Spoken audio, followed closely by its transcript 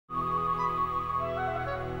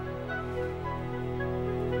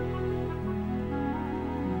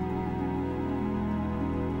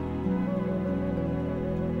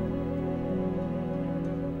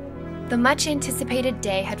The much-anticipated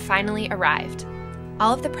day had finally arrived.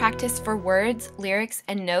 All of the practice for words, lyrics,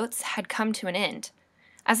 and notes had come to an end.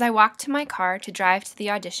 As I walked to my car to drive to the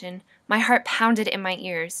audition, my heart pounded in my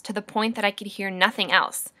ears to the point that I could hear nothing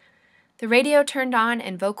else. The radio turned on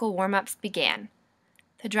and vocal warm-ups began.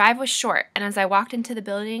 The drive was short, and as I walked into the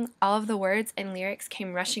building, all of the words and lyrics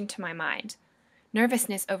came rushing to my mind.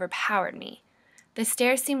 Nervousness overpowered me. The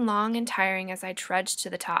stairs seemed long and tiring as I trudged to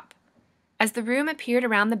the top. As the room appeared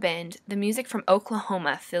around the bend, the music from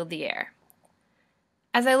Oklahoma filled the air.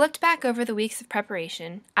 As I looked back over the weeks of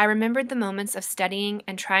preparation, I remembered the moments of studying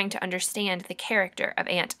and trying to understand the character of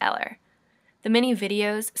Aunt Eller. The many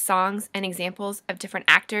videos, songs, and examples of different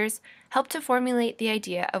actors helped to formulate the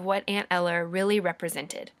idea of what Aunt Eller really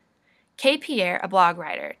represented. Kay Pierre, a blog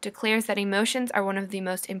writer, declares that emotions are one of the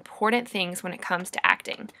most important things when it comes to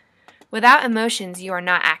acting. Without emotions, you are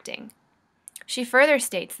not acting. She further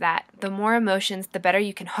states that the more emotions, the better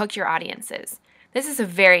you can hook your audiences. This is a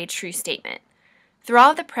very true statement. Through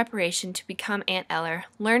all of the preparation to become Aunt Eller,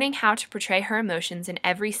 learning how to portray her emotions in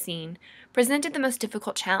every scene presented the most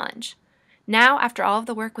difficult challenge. Now, after all of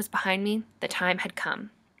the work was behind me, the time had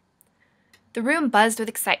come. The room buzzed with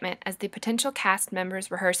excitement as the potential cast members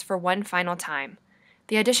rehearsed for one final time.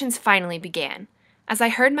 The auditions finally began. As I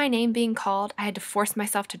heard my name being called, I had to force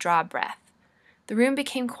myself to draw a breath. The room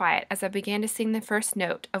became quiet as I began to sing the first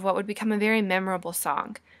note of what would become a very memorable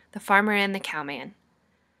song, The Farmer and the Cowman.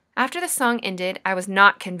 After the song ended, I was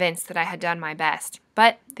not convinced that I had done my best,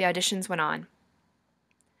 but the auditions went on.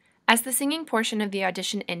 As the singing portion of the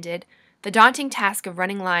audition ended, the daunting task of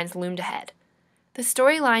running lines loomed ahead. The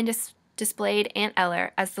storyline displayed Aunt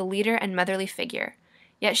Eller as the leader and motherly figure,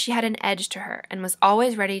 yet she had an edge to her and was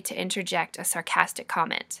always ready to interject a sarcastic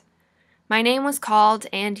comment. My name was called,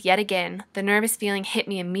 and yet again, the nervous feeling hit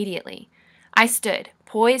me immediately. I stood,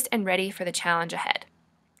 poised and ready for the challenge ahead.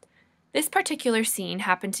 This particular scene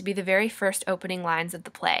happened to be the very first opening lines of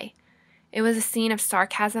the play. It was a scene of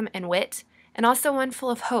sarcasm and wit, and also one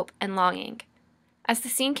full of hope and longing. As the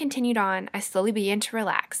scene continued on, I slowly began to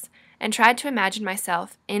relax, and tried to imagine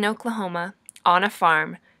myself in Oklahoma, on a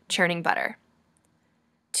farm, churning butter.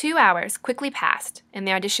 2 hours quickly passed, and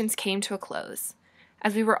the auditions came to a close.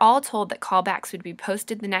 As we were all told that callbacks would be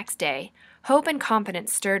posted the next day, hope and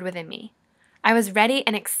confidence stirred within me. I was ready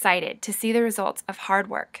and excited to see the results of hard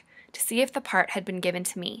work, to see if the part had been given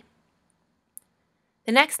to me.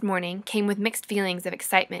 The next morning came with mixed feelings of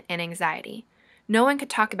excitement and anxiety. No one could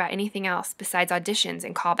talk about anything else besides auditions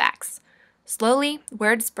and callbacks. Slowly,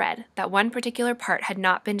 word spread that one particular part had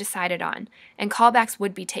not been decided on, and callbacks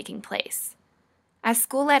would be taking place. As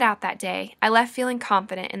school let out that day, I left feeling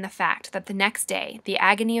confident in the fact that the next day, the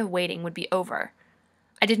agony of waiting would be over.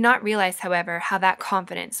 I did not realize, however, how that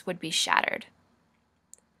confidence would be shattered.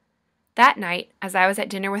 That night, as I was at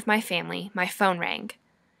dinner with my family, my phone rang.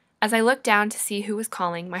 As I looked down to see who was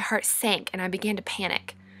calling, my heart sank and I began to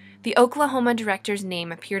panic. The Oklahoma director's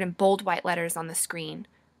name appeared in bold white letters on the screen.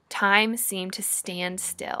 Time seemed to stand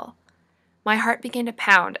still. My heart began to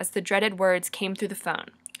pound as the dreaded words came through the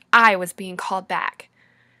phone. I was being called back.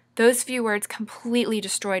 Those few words completely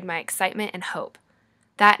destroyed my excitement and hope.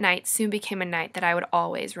 That night soon became a night that I would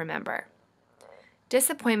always remember.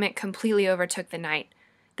 Disappointment completely overtook the night.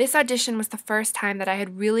 This audition was the first time that I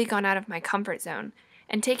had really gone out of my comfort zone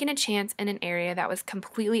and taken a chance in an area that was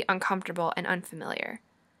completely uncomfortable and unfamiliar.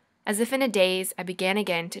 As if in a daze, I began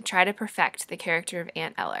again to try to perfect the character of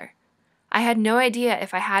Aunt Eller. I had no idea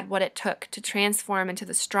if I had what it took to transform into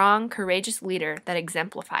the strong, courageous leader that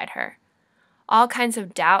exemplified her. All kinds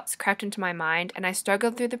of doubts crept into my mind, and I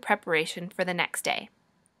struggled through the preparation for the next day.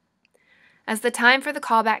 As the time for the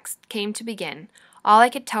callbacks came to begin, all I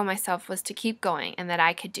could tell myself was to keep going and that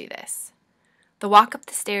I could do this. The walk up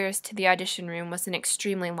the stairs to the audition room was an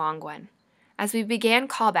extremely long one. As we began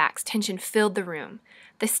callbacks, tension filled the room.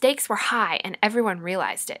 The stakes were high, and everyone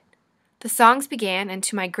realized it. The songs began, and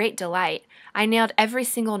to my great delight, I nailed every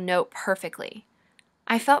single note perfectly.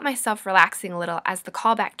 I felt myself relaxing a little as the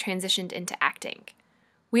callback transitioned into acting.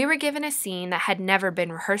 We were given a scene that had never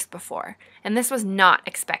been rehearsed before, and this was not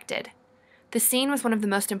expected. The scene was one of the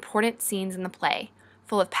most important scenes in the play,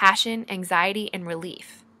 full of passion, anxiety, and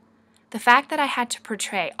relief. The fact that I had to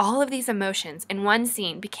portray all of these emotions in one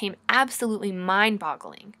scene became absolutely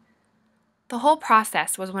mind-boggling. The whole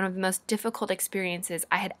process was one of the most difficult experiences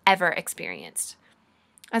I had ever experienced.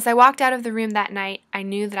 As I walked out of the room that night, I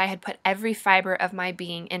knew that I had put every fiber of my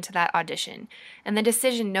being into that audition, and the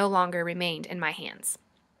decision no longer remained in my hands.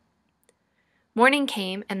 Morning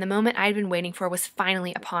came, and the moment I had been waiting for was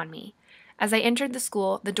finally upon me. As I entered the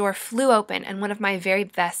school, the door flew open, and one of my very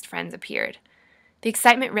best friends appeared. The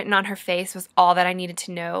excitement written on her face was all that I needed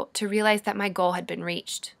to know to realize that my goal had been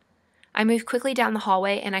reached. I moved quickly down the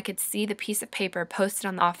hallway and I could see the piece of paper posted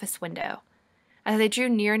on the office window. As I drew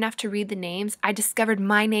near enough to read the names, I discovered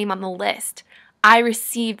my name on the list. I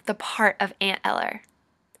received the part of Aunt Eller.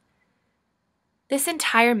 This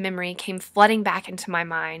entire memory came flooding back into my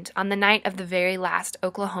mind on the night of the very last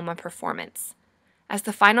Oklahoma performance. As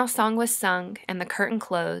the final song was sung and the curtain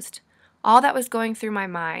closed, all that was going through my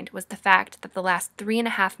mind was the fact that the last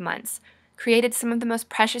 3.5 months created some of the most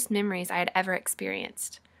precious memories I had ever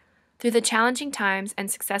experienced. Through the challenging times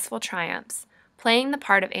and successful triumphs, playing the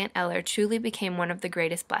part of Aunt Eller truly became one of the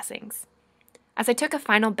greatest blessings. As I took a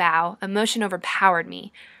final bow, emotion overpowered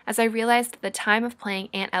me as I realized that the time of playing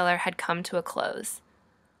Aunt Eller had come to a close.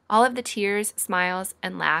 All of the tears, smiles,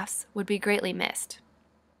 and laughs would be greatly missed.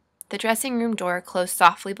 The dressing room door closed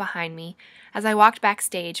softly behind me as I walked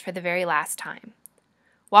backstage for the very last time.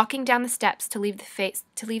 Walking down the steps to leave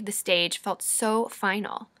the stage felt so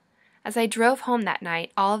final. As I drove home that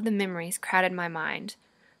night, all of the memories crowded my mind.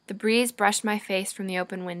 The breeze brushed my face from the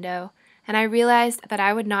open window, and I realized that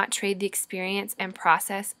I would not trade the experience and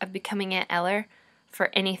process of becoming Aunt Eller for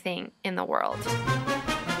anything in the world.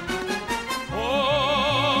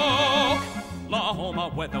 Oklahoma,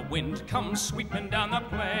 where the wind comes sweeping down the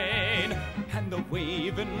plain, and the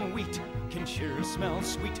waving wheat can sure smell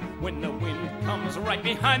sweet when the wind comes right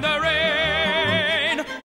behind the rain.